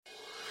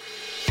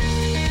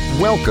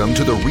Welcome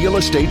to the Real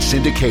Estate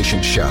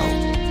Syndication Show.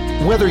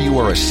 Whether you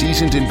are a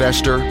seasoned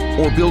investor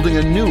or building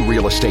a new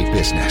real estate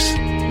business,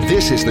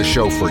 this is the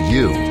show for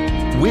you.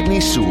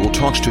 Whitney Sewell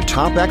talks to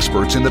top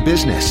experts in the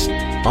business.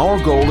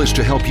 Our goal is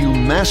to help you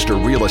master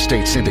real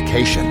estate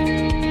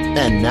syndication.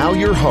 And now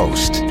your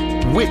host,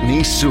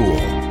 Whitney Sewell.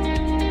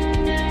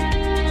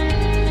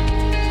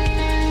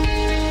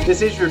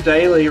 This is your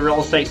daily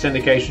real estate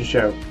syndication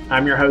show.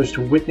 I'm your host,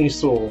 Whitney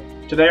Sewell.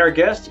 Today our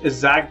guest is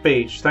Zach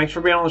Beach. Thanks for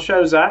being on the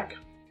show, Zach.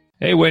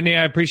 Hey, Whitney,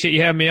 I appreciate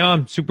you having me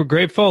on. Super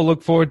grateful.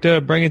 Look forward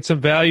to bringing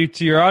some value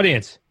to your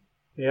audience.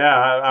 Yeah,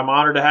 I'm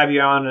honored to have you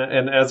on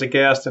and as a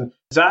guest. And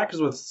Zach is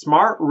with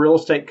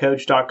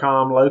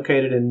smartrealestatecoach.com,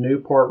 located in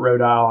Newport,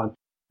 Rhode Island.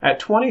 At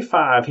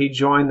 25, he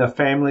joined the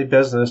family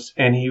business,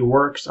 and he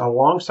works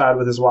alongside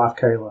with his wife,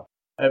 Kayla,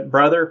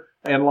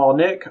 brother-in-law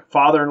Nick,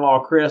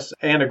 father-in-law Chris,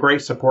 and a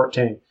great support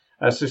team.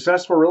 A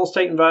successful real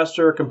estate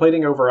investor,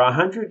 completing over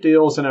 100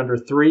 deals in under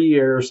 3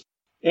 years,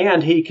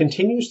 and he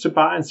continues to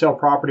buy and sell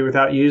property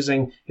without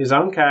using his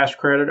own cash,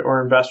 credit,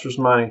 or investors'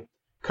 money.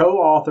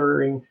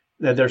 Co-authoring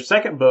their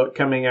second book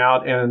coming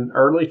out in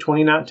early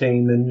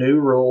 2019, The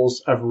New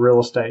Rules of Real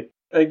Estate.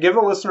 Give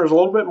the listeners a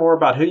little bit more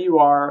about who you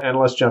are, and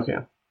let's jump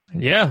in.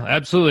 Yeah,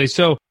 absolutely.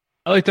 So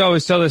I like to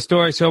always tell this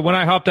story. So when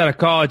I hopped out of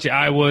college,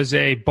 I was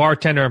a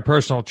bartender and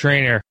personal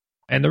trainer.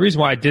 And the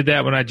reason why I did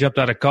that when I jumped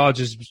out of college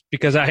is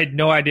because I had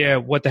no idea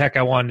what the heck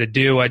I wanted to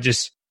do. I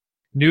just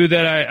knew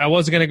that I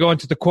wasn't going to go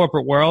into the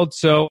corporate world.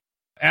 So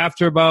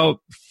after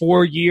about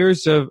 4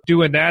 years of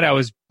doing that, I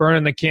was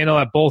burning the candle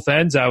at both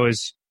ends. I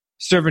was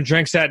serving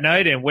drinks at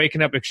night and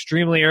waking up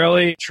extremely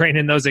early,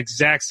 training those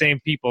exact same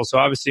people. So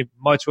obviously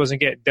much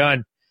wasn't getting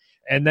done.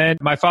 And then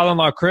my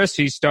father-in-law, Chris,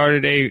 he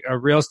started a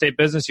real estate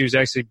business. He was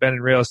actually been in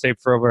real estate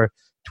for over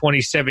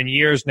 27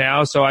 years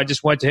now. So I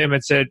just went to him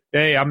and said,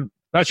 hey, I'm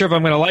not sure if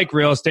I'm going to like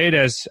real estate,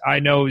 as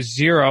I know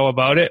zero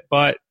about it,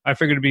 but I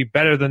figured it'd be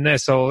better than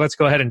this. So let's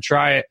go ahead and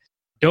try it.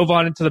 Dove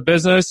on into the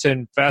business,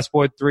 and fast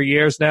forward 3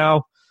 years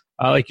now.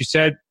 Like you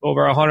said,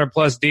 over 100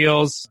 plus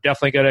deals.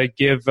 Definitely got to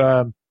give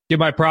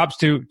my props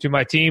to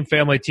my team,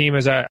 family team,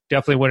 as I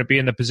definitely wouldn't be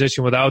in the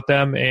position without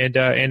them, and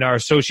our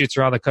associates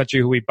around the country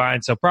who we buy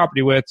and sell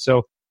property with.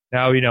 So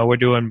now, we're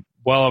doing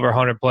well over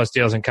 100 plus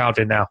deals and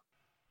counting now.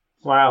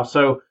 Wow.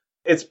 So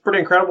it's pretty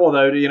incredible,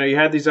 though. You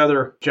had these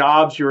other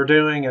jobs you were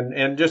doing,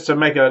 and just to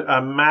make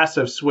a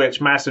massive switch,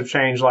 massive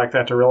change like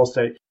that to real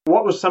estate.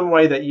 What was some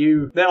way that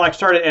you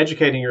started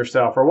educating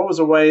yourself, or what was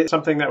a way,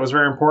 something that was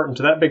very important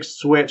to that big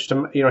switch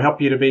to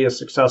help you to be as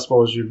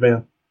successful as you've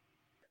been?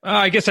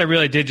 I guess I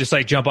really did just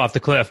jump off the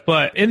cliff.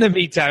 But in the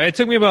meantime, it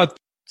took me about,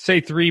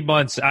 say, 3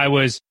 months. I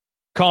was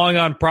calling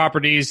on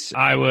properties.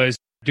 I was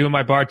doing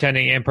my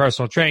bartending and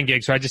personal training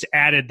gigs. So I just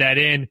added that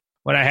in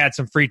when I had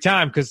some free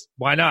time, because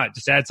why not?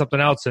 Just add something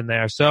else in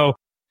there. So,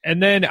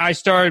 and then I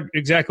started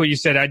exactly what you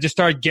said. I just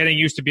started getting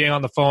used to being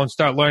on the phone,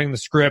 start learning the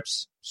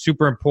scripts,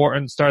 super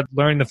important, start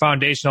learning the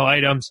foundational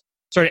items,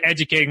 started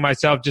educating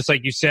myself, just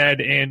like you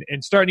said, and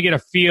starting to get a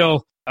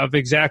feel of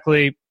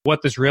exactly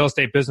what this real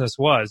estate business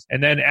was.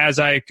 And then as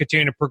I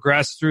continue to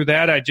progress through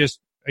that,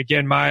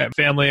 again, my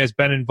family has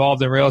been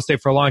involved in real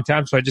estate for a long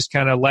time. So I just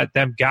kind of let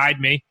them guide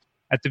me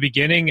at the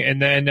beginning.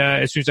 And then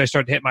as soon as I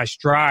started to hit my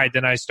stride,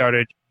 then I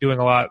started doing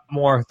a lot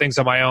more things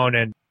on my own.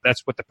 And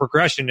that's what the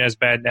progression has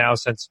been now,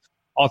 since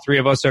all three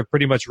of us are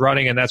pretty much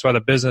running. And that's why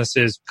the business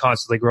is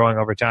constantly growing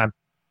over time.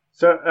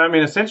 So,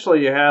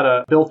 essentially you had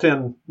a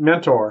built-in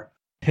mentor.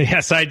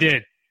 Yes, I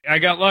did. I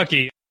got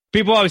lucky.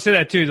 People always say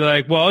that too. They're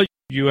like, well,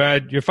 you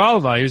had your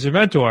father-in-law, he was your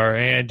mentor.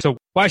 And so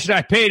why should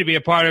I pay to be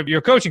a part of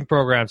your coaching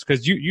programs?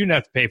 Because you didn't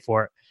have to pay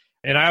for it.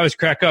 And I always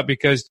crack up,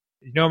 because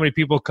how many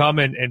people come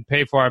and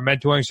pay for our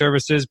mentoring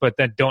services, but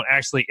then don't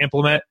actually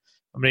implement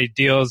how many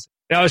deals.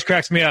 That always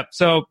cracks me up.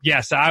 So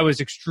yes, I was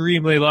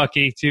extremely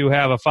lucky to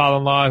have a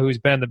father-in-law who's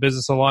been in the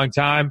business a long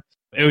time.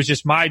 It was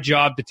just my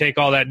job to take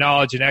all that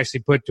knowledge and actually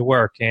put it to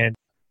work. And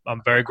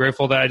I'm very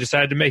grateful that I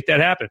decided to make that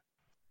happen.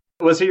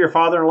 Was he your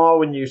father-in-law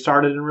when you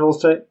started in real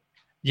estate?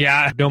 Yeah,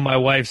 I've known my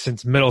wife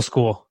since middle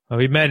school.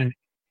 We met in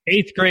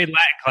 8th grade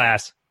Latin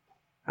class.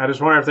 I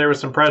just wonder if there was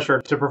some pressure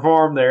to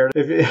perform there.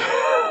 If you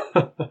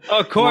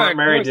of course, weren't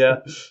married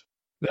yet.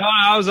 No,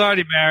 I was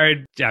already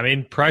married.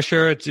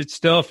 Pressure, it's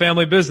still a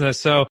family business.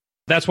 So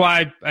that's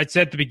why I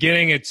said at the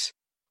beginning, we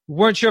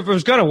weren't sure if it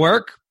was going to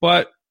work,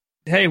 but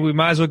hey, we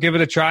might as well give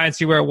it a try and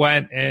see where it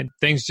went. And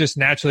things just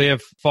naturally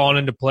have fallen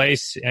into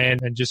place and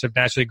just have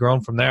naturally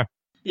grown from there.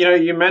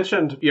 You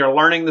mentioned you're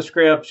learning the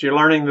scripts, you're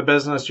learning the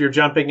business, you're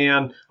jumping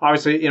in.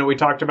 Obviously, we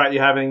talked about you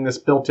having this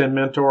built-in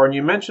mentor, and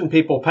you mentioned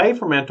people pay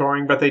for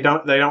mentoring, but they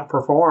don't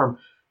perform.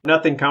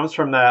 Nothing comes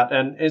from that.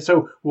 And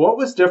so what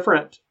was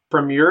different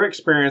from your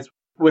experience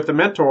with the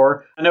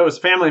mentor? I know it was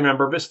a family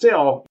member, but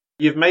still,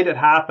 you've made it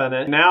happen,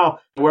 and now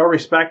well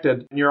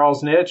respected in your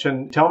all's niche.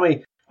 And tell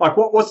me,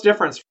 what's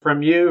difference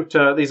from you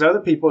to these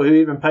other people who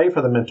even pay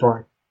for the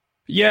mentoring?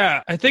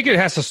 Yeah, I think it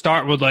has to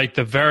start with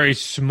the very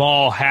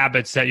small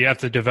habits that you have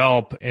to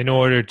develop in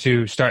order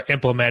to start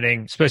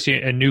implementing,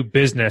 especially a new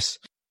business.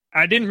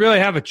 I didn't really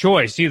have a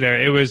choice either.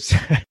 It was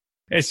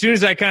as soon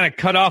as I kind of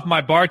cut off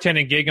my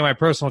bartending gig and my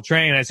personal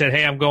training, I said,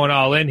 hey, I'm going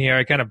all in here.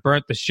 I kind of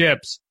burnt the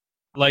ships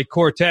like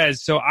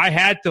Cortez. So I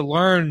had to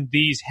learn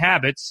these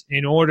habits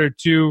in order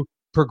to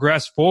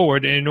progress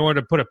forward and in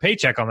order to put a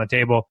paycheck on the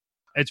table.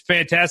 It's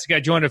fantastic. I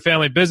joined a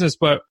family business,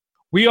 but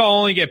we all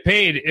only get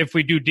paid if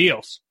we do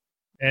deals.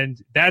 And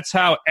that's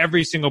how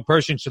every single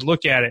person should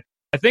look at it.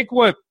 I think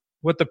what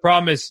the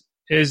problem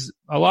is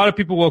a lot of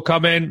people will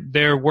come in,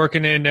 they're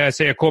working in,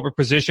 say, a corporate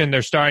position.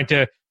 They're starting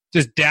to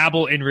just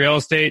dabble in real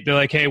estate. They're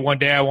like, hey, one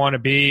day I want to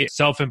be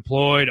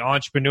self-employed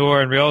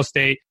entrepreneur in real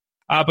estate.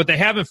 But they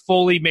haven't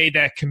fully made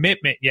that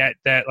commitment yet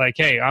that like,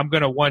 hey, I'm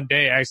going to one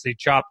day actually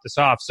chop this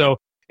off. So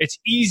it's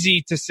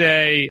easy to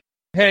say,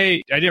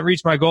 hey, I didn't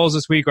reach my goals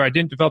this week or I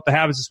didn't develop the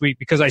habits this week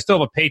because I still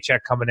have a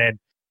paycheck coming in.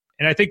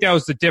 And I think that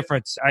was the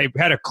difference. I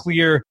had a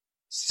clear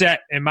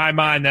set in my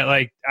mind that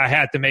like I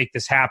had to make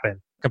this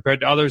happen compared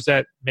to others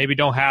that maybe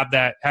don't have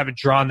that, haven't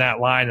drawn that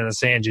line in the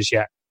sand just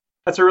yet.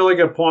 That's a really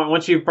good point.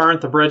 Once you've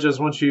burnt the bridges,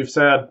 once you've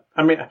said,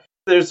 I mean,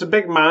 there's a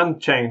big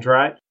mind change,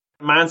 right?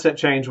 Mindset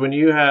change when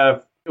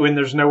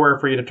there's nowhere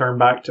for you to turn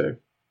back to.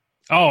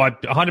 Oh, I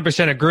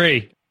 100%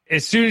 agree.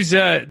 As soon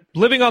as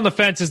living on the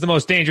fence is the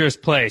most dangerous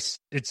place.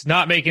 It's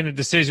not making a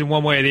decision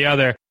one way or the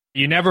other.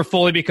 You never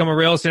fully become a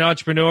real estate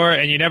entrepreneur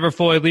and you never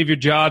fully leave your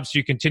job. So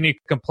you continue to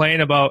complain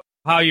about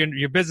how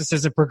your business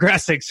isn't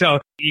progressing. So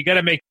you got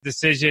to make a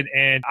decision.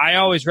 And I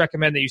always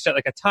recommend that you set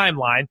like a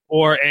timeline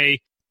or a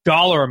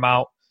dollar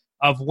amount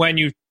of when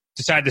you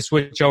decide to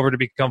switch over to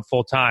become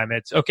full-time.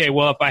 It's okay,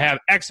 well, if I have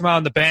X amount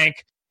in the bank,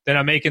 then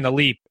I'm making the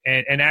leap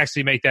and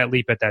actually make that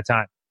leap at that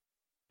time.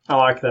 I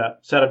like that.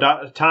 Set a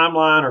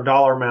timeline or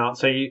dollar amount.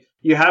 So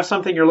you have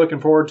something you're looking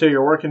forward to,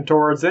 you're working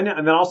towards, and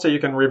then also you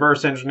can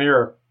reverse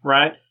engineer,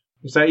 right?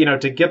 You say,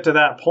 to get to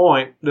that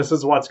point, this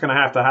is what's going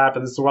to have to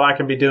happen. This is what I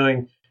can be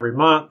doing every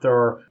month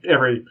or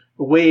every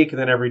week and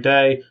then every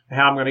day,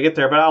 how I'm going to get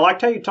there. But I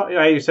liked how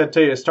you said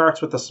too, it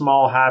starts with the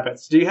small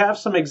habits. Do you have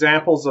some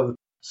examples of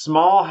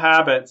small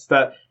habits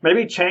that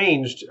maybe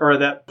changed or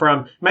that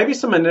from maybe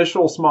some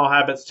initial small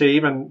habits to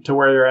even to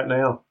where you're at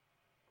now?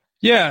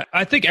 Yeah,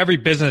 I think every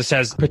business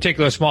has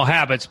particular small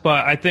habits,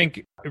 but I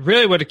think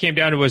really what it came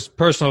down to was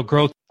personal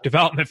growth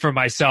development for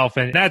myself.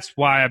 And that's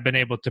why I've been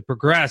able to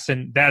progress.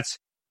 And that's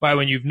why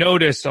when you've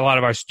noticed a lot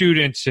of our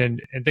students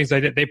and things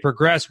like that, they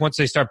progress once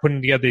they start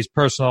putting together these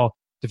personal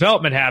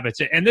development habits.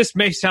 And this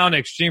may sound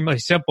extremely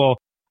simple,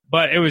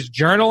 but it was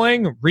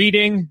journaling,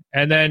 reading,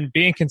 and then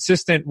being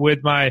consistent with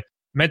my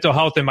mental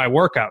health and my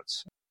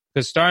workouts.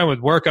 Because starting with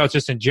workouts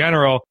just in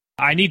general,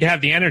 I need to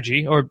have the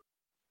energy, or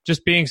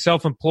just being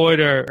self-employed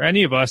or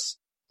any of us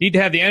need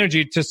to have the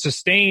energy to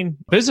sustain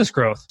business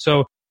growth.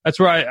 So that's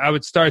where I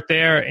would start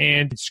there.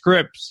 And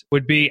scripts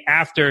would be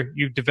after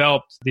you've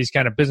developed these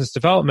kind of business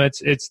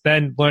developments. It's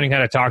then learning how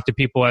to talk to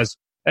people, as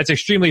that's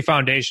extremely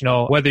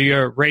foundational, whether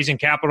you're raising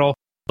capital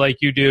like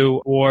you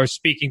do or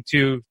speaking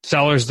to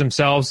sellers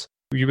themselves.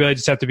 You really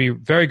just have to be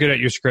very good at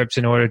your scripts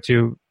in order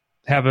to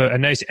have a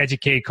nice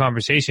educated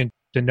conversation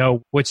to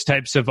know which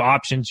types of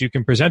options you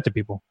can present to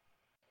people.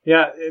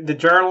 Yeah, the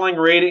journaling,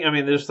 reading, I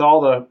mean, there's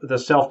all the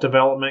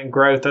self-development and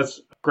growth. That's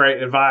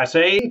great advice.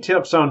 Any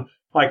tips on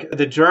like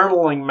the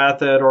journaling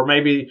method or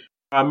maybe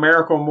a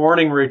miracle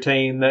morning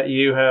routine that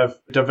you have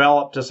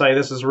developed to say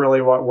this is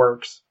really what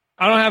works?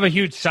 I don't have a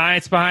huge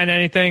science behind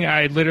anything.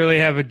 I literally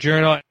have a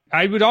journal.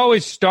 I would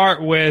always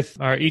start with,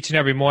 or each and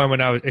every morning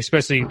when I was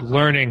especially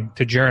learning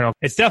to journal.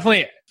 It's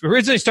definitely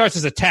originally starts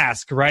as a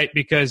task, right?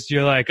 Because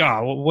you're like,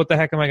 oh, well, what the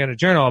heck am I going to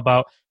journal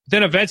about?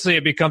 Then eventually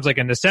it becomes like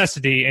a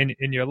necessity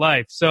in your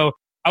life. So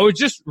I would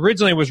just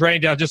originally was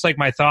writing down just like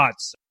my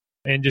thoughts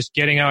and just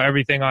getting out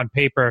everything on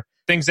paper,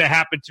 things that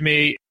happened to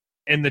me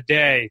in the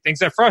day, things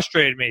that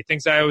frustrated me,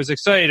 things that I was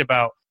excited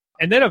about.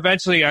 And then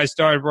eventually I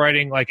started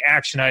writing like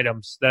action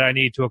items that I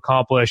need to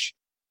accomplish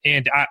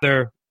and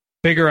other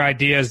bigger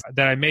ideas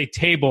that I may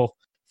table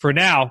for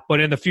now, but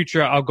in the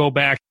future I'll go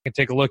back and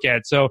take a look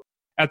at. So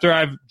after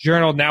I've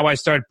journaled, now I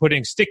started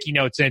putting sticky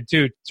notes in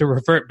too to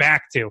revert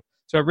back to.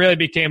 So it really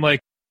became like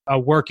a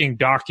working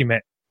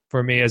document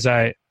for me as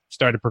I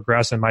started to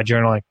progress in my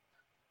journaling.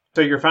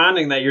 So you're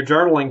finding that you're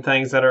journaling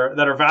things that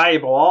are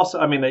valuable also,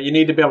 I mean, that you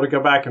need to be able to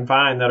go back and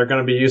find that are going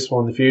to be useful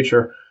in the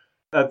future.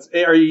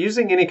 Are you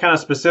using any kind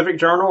of specific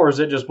journal or is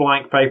it just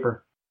blank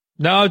paper?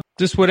 No,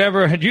 just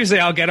whatever.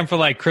 Usually I'll get them for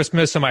like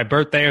Christmas or my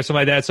birthday or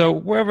something like that. So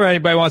wherever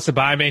anybody wants to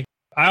buy me,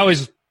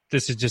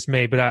 this is just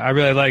me, but I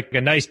really like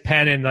a nice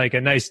pen and like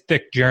a nice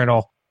thick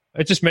journal.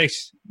 It just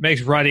makes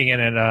writing in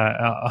it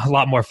a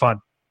lot more fun.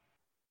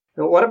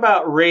 What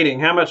about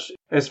reading? How much,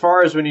 as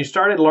far as when you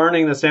started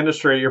learning this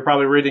industry, you're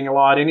probably reading a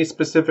lot. Any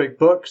specific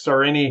books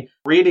or any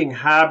reading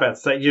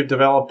habits that you've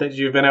developed that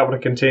you've been able to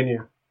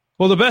continue?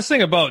 Well, the best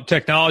thing about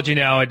technology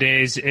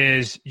nowadays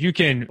is you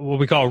can, what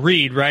we call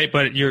read, right?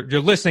 But you're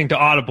listening to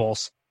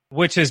audibles,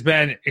 which has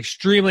been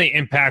extremely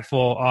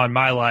impactful on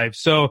my life.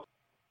 So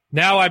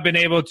now I've been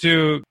able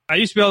to, I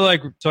used to be able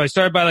to so I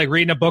started by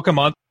reading a book a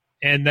month.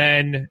 And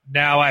then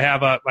now I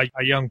have a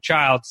young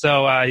child.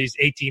 So he's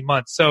 18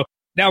 months. So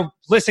now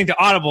listening to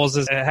audibles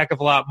is a heck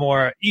of a lot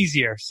more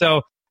easier.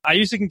 So I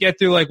usually can get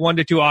through like 1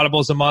 to 2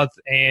 audibles a month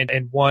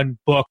and one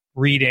book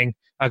reading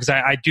because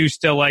I do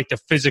still like to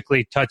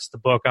physically touch the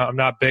book. I'm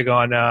not big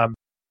on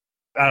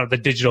the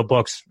digital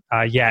books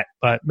yet,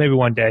 but maybe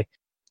one day.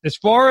 As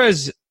far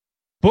as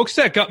books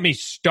that got me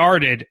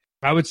started,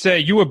 I would say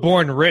You Were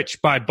Born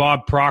Rich by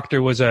Bob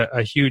Proctor was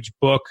a huge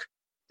book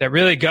that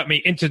really got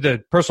me into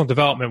the personal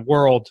development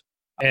world.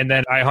 And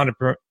then I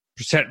 100%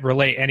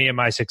 relate any of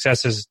my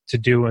successes to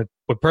do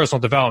with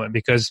personal development,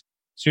 because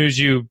as soon as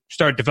you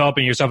start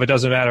developing yourself, it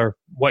doesn't matter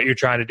what you're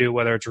trying to do,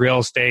 whether it's real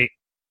estate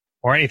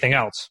or anything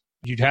else.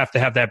 You'd have to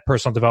have that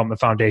personal development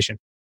foundation.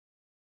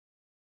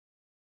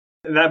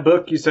 In that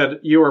book, you said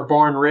You Were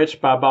Born Rich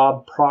by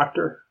Bob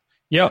Proctor?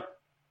 Yep.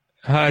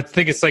 I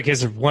think it's like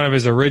one of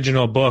his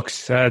original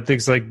books. I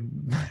think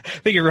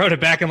he wrote it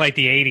back in like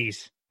the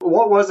 80s.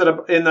 What was it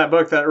in that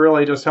book that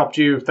really just helped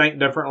you think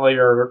differently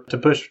or to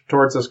push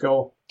towards this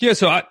goal? Yeah,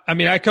 so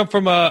I come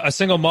from a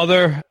single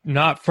mother,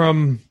 not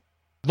from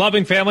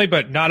loving family,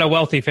 but not a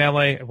wealthy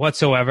family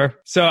whatsoever.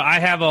 So I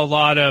have a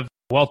lot of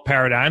wealth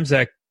paradigms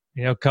that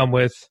come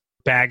with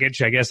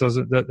baggage. I guess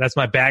that's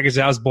my baggage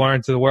that I was born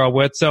into the world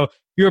with. So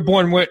You Were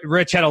Born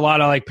Rich had a lot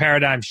of like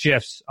paradigm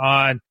shifts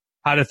on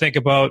how to think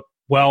about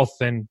wealth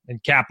and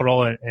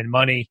capital and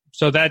money.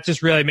 So that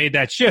just really made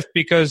that shift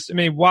because,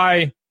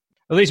 why,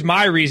 at least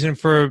my reason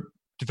for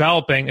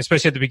developing,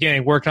 especially at the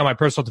beginning, working on my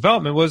personal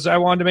development was I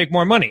wanted to make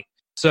more money.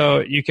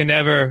 So you can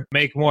never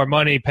make more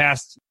money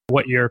past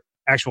what your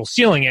actual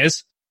ceiling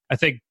is. I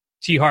think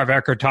T. Harv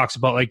Eker talks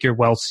about like your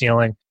wealth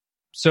ceiling.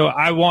 So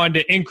I wanted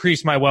to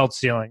increase my wealth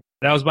ceiling.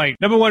 That was my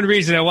number one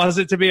reason. It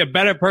wasn't to be a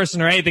better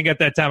person or anything at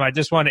that time. I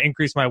just wanted to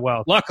increase my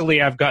wealth.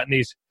 Luckily, I've gotten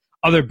these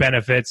other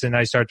benefits, and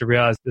I start to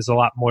realize there's a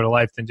lot more to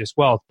life than just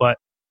wealth. But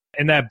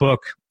in that book,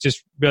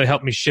 just really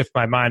helped me shift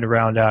my mind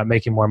around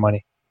making more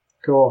money.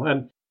 Cool.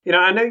 And,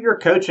 I know you're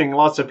coaching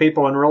lots of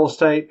people in real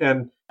estate,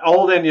 and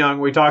old and young,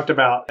 we talked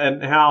about,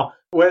 and how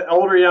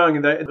old or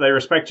young, they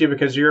respect you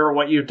because you're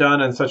what you've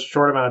done in such a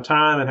short amount of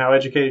time and how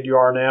educated you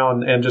are now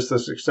and just the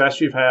success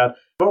you've had.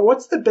 But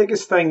what's the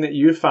biggest thing that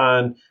you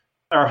find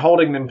are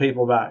holding them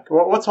people back?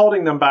 What's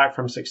holding them back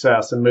from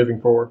success and moving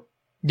forward?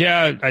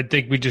 Yeah, I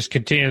think we just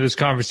continue this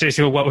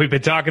conversation with what we've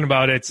been talking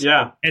about. It's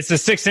the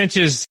 6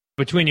 inches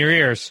between your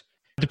ears.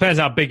 It depends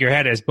how big your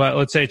head is, but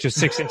let's say it's just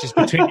 6 inches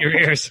between your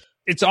ears.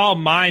 It's all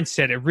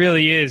mindset. It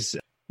really is.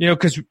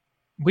 Because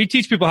we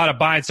teach people how to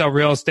buy and sell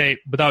real estate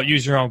without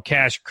using your own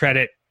cash,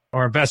 credit,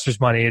 or investors'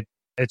 money.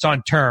 It's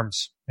on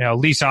terms,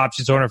 lease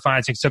options, owner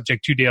financing,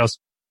 subject to deals.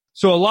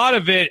 So a lot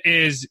of it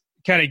is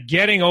kind of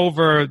getting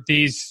over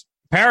these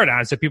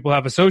paradigms that people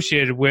have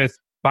associated with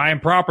buying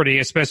property,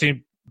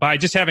 especially by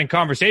just having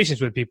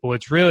conversations with people.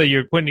 It's really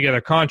you're putting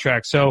together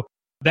contracts. So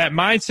that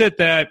mindset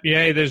that,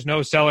 there's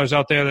no sellers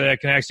out there that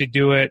can actually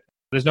do it.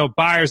 There's no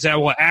buyers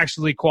that will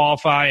actually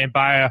qualify and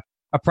buy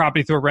a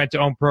property through a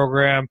rent-to-own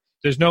program.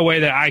 There's no way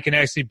that I can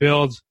actually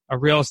build a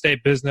real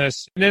estate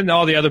business. And then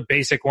all the other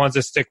basic ones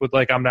that stick with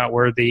like I'm not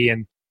worthy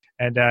and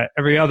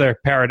every other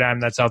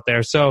paradigm that's out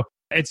there. So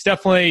it's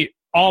definitely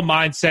all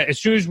mindset. As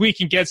soon as we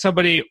can get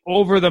somebody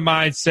over the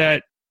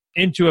mindset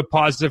into a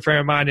positive frame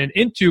of mind and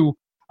into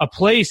a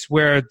place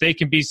where they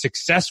can be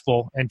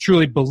successful and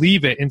truly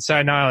believe it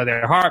inside not only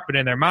their heart, but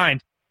in their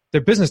mind,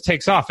 their business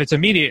takes off. It's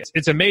immediate.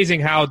 It's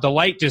amazing how the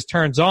light just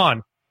turns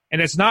on.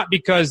 And it's not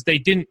because they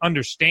didn't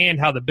understand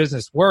how the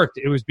business worked.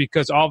 It was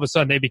because all of a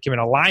sudden they became in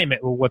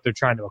alignment with what they're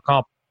trying to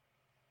accomplish.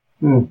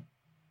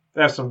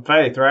 They have some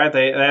faith, right?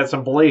 They had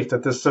some belief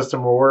that this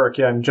system will work,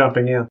 and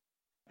jumping in.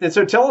 And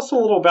so tell us a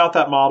little about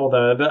that model,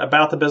 though,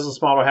 about the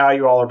business model, how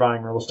you all are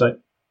buying real estate.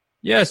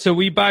 Yeah, so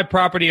we buy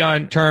property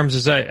on terms,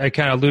 as I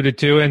kind of alluded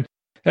to. And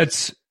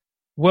that's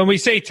when we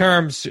say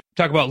terms,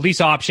 talk about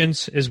lease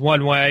options is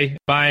one way,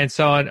 buy and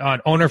sell it on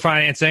owner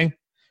financing,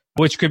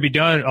 which could be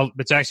done.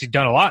 It's actually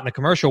done a lot in the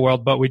commercial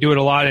world, but we do it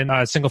a lot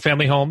in single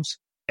family homes.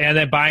 And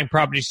then buying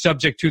property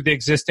subject to the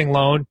existing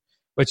loan,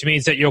 which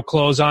means that you'll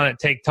close on it,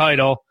 take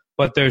title,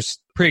 but there's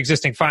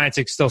pre-existing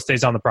financing still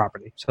stays on the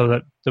property. So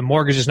that the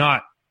mortgage is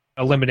not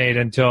eliminated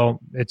until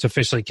it's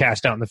officially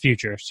cashed out in the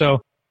future.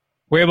 So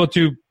we're able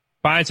to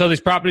buy and sell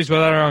these properties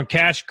without our own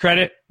cash,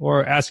 credit,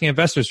 or asking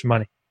investors for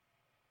money.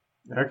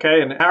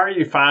 Okay. And how are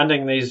you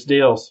finding these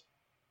deals?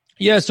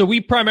 Yeah, so we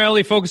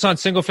primarily focus on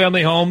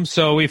single-family homes.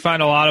 So we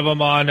find a lot of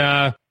them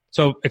on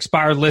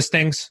expired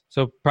listings.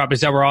 So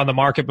properties that were on the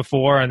market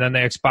before, and then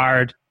they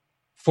expired.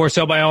 For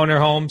sale by owner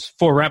homes,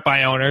 for rent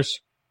by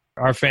owners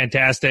are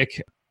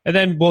fantastic. And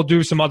then we'll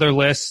do some other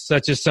lists,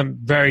 such as some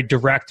very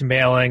direct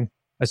mailing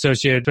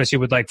associated, especially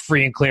with like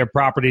free and clear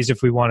properties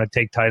if we want to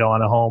take title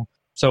on a home.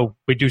 So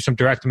we do some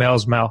direct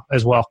mails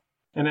as well.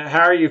 And how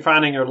are you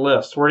finding your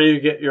list? Where do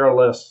you get your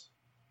lists?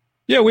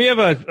 Yeah, we have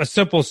a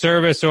simple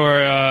service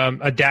or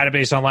a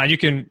database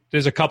online.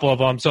 There's a couple of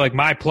them. So like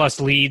My Plus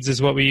Leads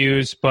is what we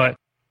use, but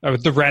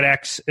the Red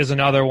X is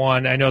another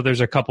one. I know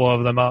there's a couple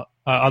of them,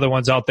 other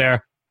ones out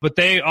there, but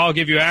they all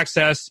give you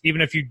access,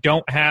 even if you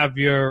don't have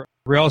your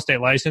real estate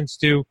license,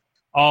 to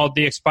all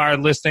the expired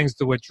listings,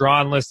 the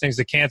withdrawn listings,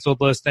 the canceled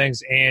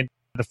listings, and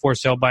the for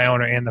sale by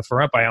owner and the for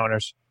rent by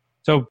owners.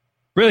 So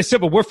really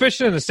simple. We're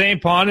fishing in the same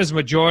pond as the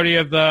majority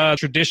of the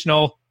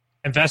traditional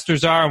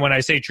investors are. And when I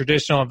say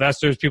traditional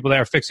investors, people that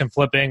are fix and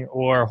flipping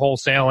or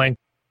wholesaling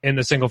in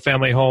the single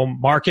family home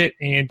market.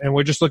 And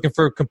we're just looking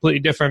for completely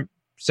different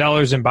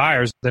sellers and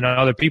buyers than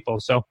other people.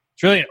 So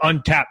it's really an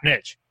untapped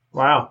niche.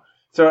 Wow.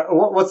 So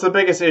what's the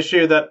biggest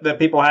issue that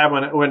people have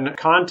when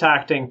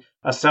contacting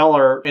a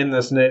seller in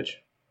this niche?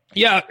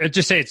 Yeah, I'd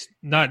just say it's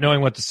not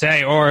knowing what to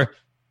say or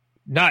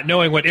not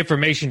knowing what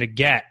information to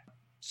get.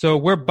 So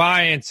we're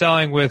buying and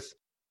selling with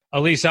a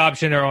lease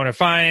option or owner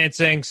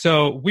financing.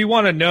 So we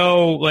want to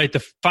know like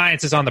the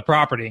finances on the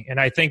property. And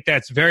I think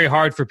that's very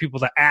hard for people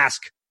to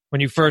ask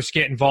when you first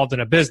get involved in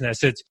a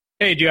business. It's,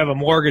 hey, do you have a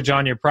mortgage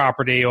on your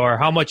property? Or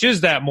how much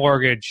is that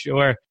mortgage?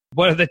 Or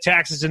what are the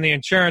taxes and the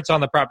insurance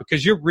on the property?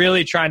 Because you're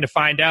really trying to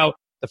find out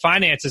the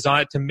finances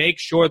on it to make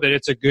sure that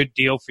it's a good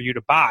deal for you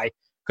to buy.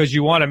 Because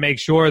you want to make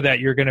sure that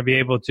you're going to be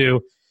able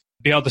to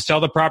sell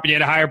the property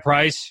at a higher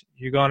price.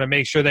 You're going to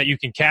make sure that you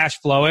can cash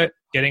flow it,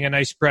 getting a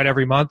nice spread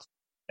every month.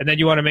 And then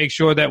you want to make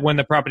sure that when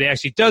the property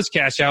actually does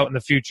cash out in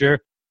the future,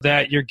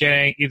 that you're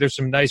getting either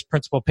some nice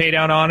principal pay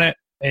down on it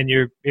and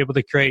you're able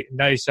to create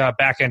nice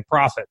back-end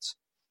profits.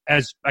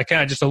 As I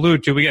kind of just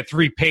alluded to, we get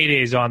 3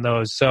 paydays on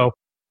those. So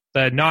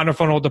the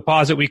non-refundable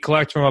deposit we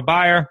collect from a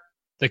buyer,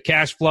 the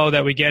cash flow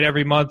that we get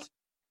every month,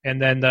 and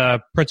then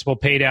the principal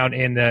pay down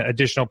in the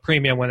additional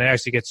premium when it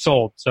actually gets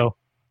sold. So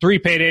 3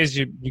 paydays,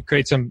 you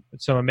create some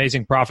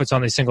amazing profits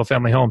on these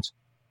single-family homes.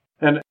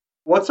 And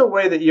what's a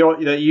way that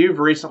you've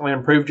recently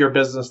improved your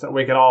business that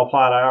we could all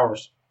apply to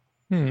ours?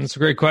 That's a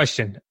great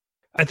question.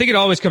 I think it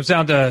always comes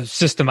down to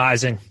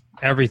systemizing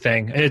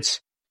everything.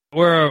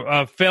 We're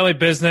a family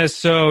business,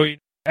 so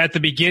at the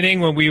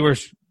beginning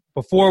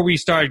before we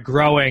started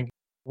growing,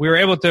 we were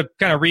able to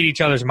kind of read each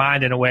other's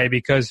mind in a way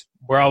because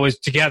we're always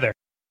together.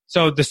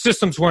 So the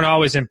systems weren't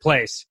always in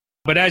place.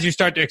 But as you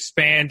start to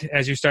expand,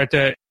 as you start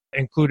to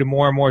include a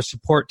more and more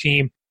support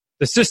team,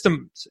 the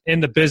systems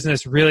in the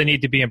business really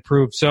need to be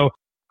improved. So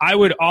I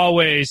would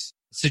always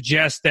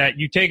suggest that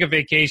you take a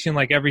vacation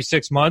like every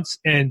 6 months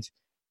and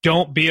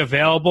don't be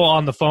available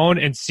on the phone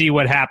and see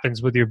what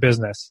happens with your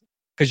business.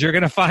 Because you're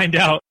going to find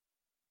out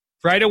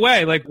right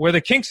away like where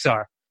the kinks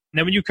are. And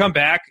then when you come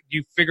back,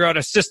 you figure out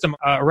a system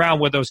around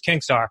where those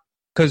kinks are.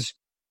 Because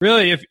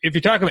really, if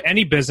you're talking about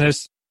any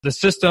business, the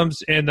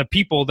systems and the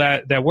people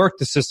that work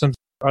the systems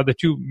are the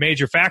 2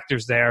 major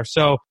factors there.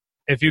 So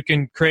if you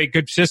can create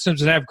good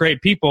systems and have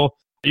great people,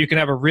 you can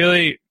have a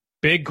really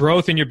big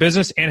growth in your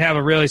business and have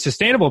a really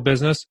sustainable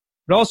business.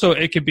 But also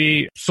it could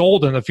be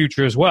sold in the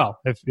future as well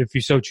if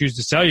you so choose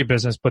to sell your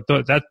business. But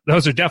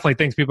those are definitely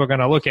things people are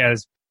going to look at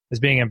as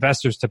being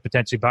investors to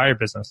potentially buy your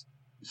business.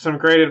 Some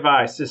great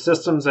advice. The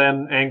systems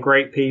and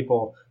great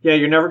people. Yeah,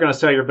 you're never going to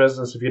sell your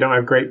business if you don't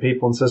have great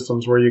people and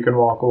systems where you can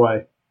walk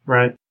away,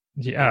 right?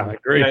 Yeah, I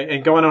agree.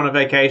 And going on a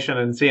vacation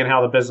and seeing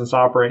how the business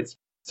operates.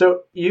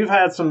 So you've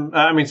had some,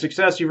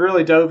 success. You've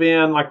really dove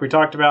in, like we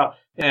talked about,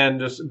 and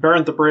just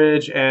burned the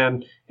bridge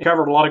and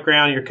covered a lot of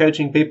ground. You're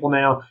coaching people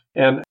now.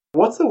 And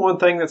what's the one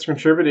thing that's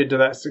contributed to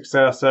that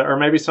success, or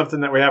maybe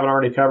something that we haven't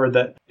already covered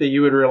that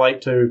you would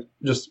relate to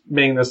just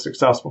being this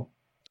successful?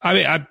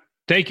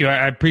 Thank you.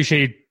 I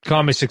appreciate you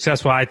calling me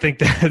successful. I think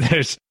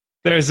that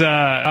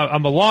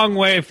I'm a long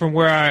way from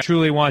where I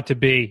truly want to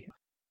be.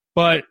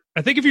 But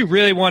I think if you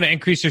really want to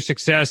increase your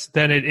success,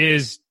 then it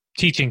is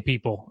teaching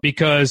people.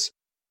 Because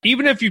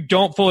even if you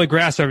don't fully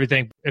grasp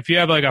everything, if you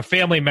have like a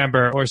family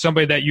member or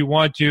somebody that you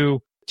want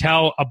to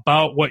tell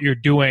about what you're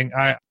doing,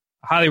 I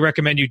highly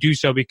recommend you do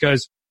so.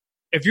 Because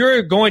if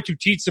you're going to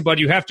teach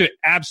somebody, you have to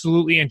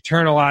absolutely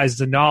internalize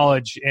the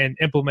knowledge and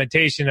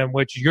implementation in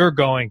which you're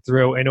going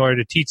through in order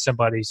to teach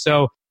somebody.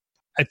 So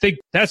I think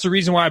that's the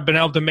reason why I've been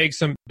able to make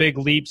some big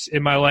leaps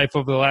in my life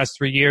over the last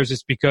 3 years,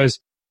 is because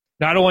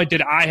not only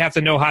did I have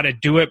to know how to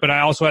do it, but I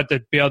also had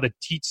to be able to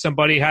teach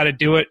somebody how to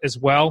do it as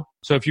well.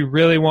 So if you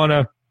really want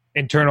to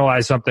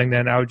internalize something,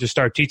 then I would just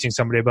start teaching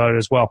somebody about it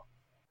as well.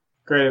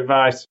 Great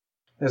advice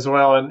as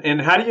well.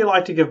 And how do you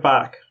like to give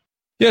back?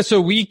 Yeah,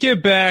 so we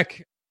give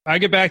back. I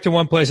get back to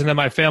one place, and then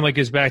my family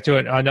gives back to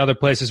another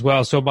place as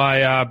well. So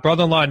my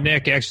brother-in-law,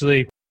 Nick,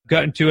 actually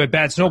got into a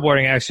bad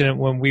snowboarding accident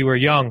when we were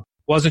young.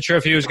 Wasn't sure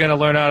if he was going to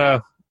learn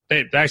how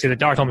to – actually, the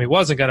doctor told me he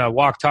wasn't going to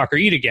walk, talk, or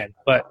eat again.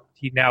 But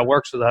he now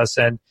works with us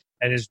and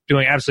is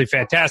doing absolutely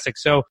fantastic.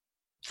 So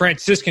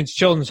Franciscan's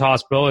Children's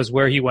Hospital is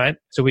where he went.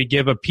 So we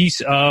give a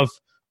piece of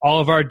all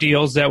of our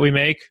deals that we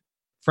make,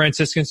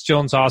 Franciscan's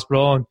Children's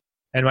Hospital,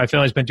 and my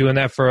family's been doing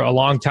that for a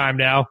long time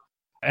now.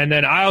 And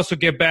then I also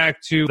get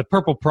back to the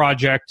Purple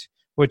Project,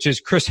 which is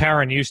Chris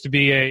Herron, used to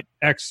be a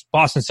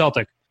ex-Boston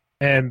Celtic.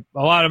 And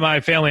a lot of my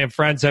family and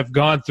friends have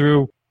gone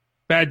through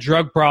bad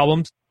drug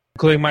problems,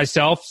 including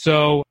myself.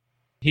 So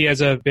he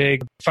has a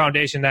big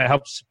foundation that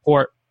helps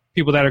support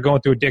people that are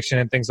going through addiction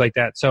and things like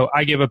that. So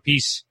I give a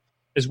piece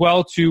as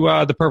well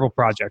to the Purple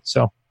Project.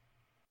 So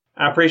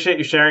I appreciate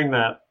you sharing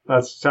that.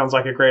 That sounds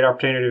like a great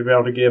opportunity to be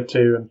able to give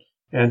to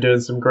and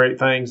doing some great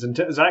things. And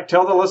Zach,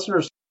 tell the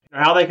listeners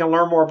how they can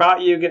learn more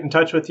about you, get in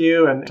touch with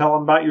you, and tell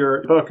them about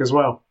your book as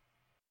well.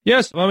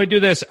 Yes, when we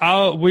do this,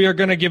 we are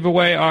going to give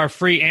away our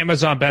free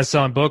Amazon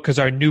best-selling book because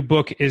our new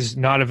book is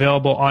not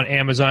available on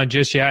Amazon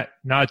just yet,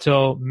 not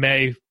till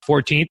May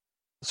 14th.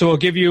 So we'll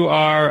give you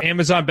our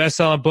Amazon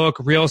best-selling book,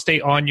 Real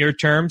Estate on Your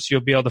Terms.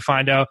 You'll be able to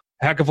find out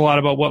a heck of a lot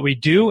about what we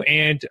do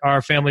and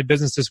our family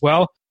business as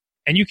well.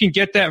 And you can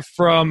get that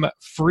from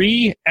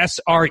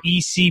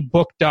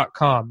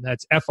freesrecbook.com.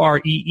 That's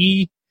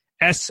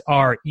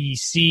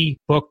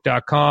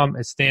freesrecbook.com.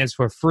 It stands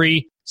for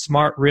Free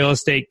Smart Real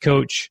Estate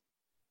Coach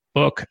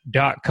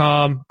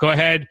book.com. Go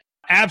ahead.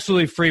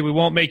 Absolutely free. We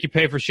won't make you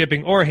pay for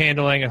shipping or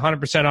handling.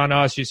 100% on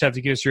us. You just have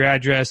to give us your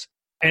address.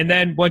 And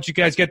then once you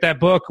guys get that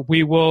book,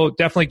 we will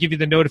definitely give you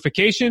the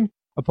notification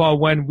upon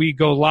when we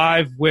go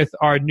live with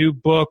our new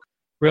book,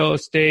 Real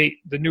Estate,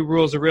 The New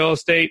Rules of Real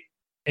Estate.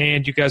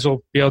 And you guys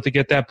will be able to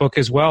get that book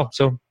as well.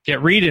 So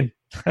get reading.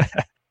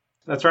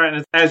 That's right.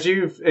 And as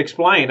you've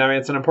explained, I mean,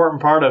 it's an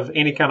important part of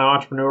any kind of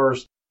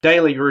entrepreneur's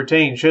daily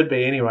routine, should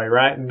be anyway,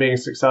 right? And being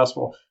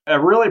successful. I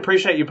really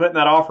appreciate you putting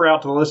that offer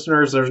out to the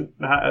listeners.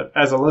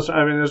 As a listener,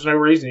 I mean, there's no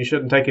reason you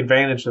shouldn't take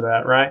advantage of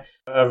that, right?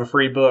 Of a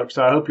free book.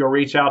 So I hope you'll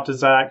reach out to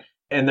Zach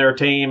and their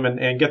team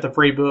and get the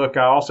free book.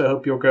 I also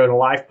hope you'll go to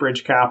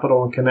LifeBridge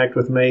Capital and connect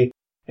with me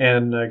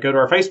and go to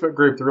our Facebook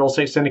group, the Real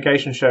Estate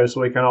Syndication Show, so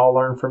we can all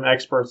learn from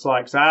experts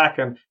like Zach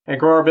and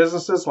grow our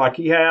businesses like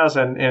he has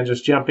and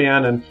just jump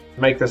in and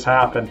make this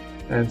happen.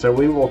 And so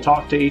we will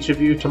talk to each of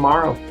you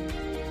tomorrow.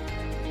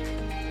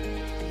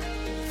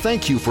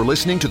 Thank you for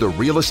listening to the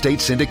Real Estate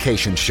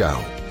Syndication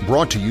Show,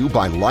 brought to you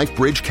by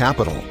LifeBridge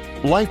Capital.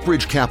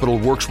 LifeBridge Capital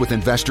works with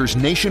investors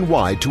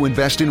nationwide to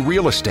invest in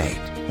real estate,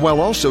 while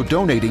also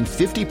donating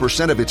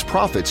 50% of its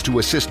profits to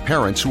assist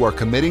parents who are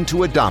committing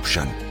to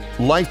adoption.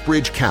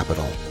 LifeBridge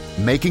Capital,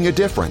 making a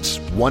difference,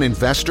 one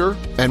investor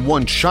and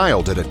one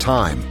child at a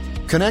time.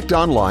 Connect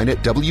online at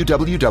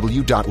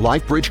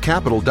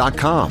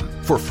www.lifebridgecapital.com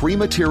for free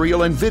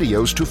material and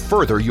videos to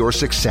further your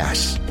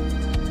success.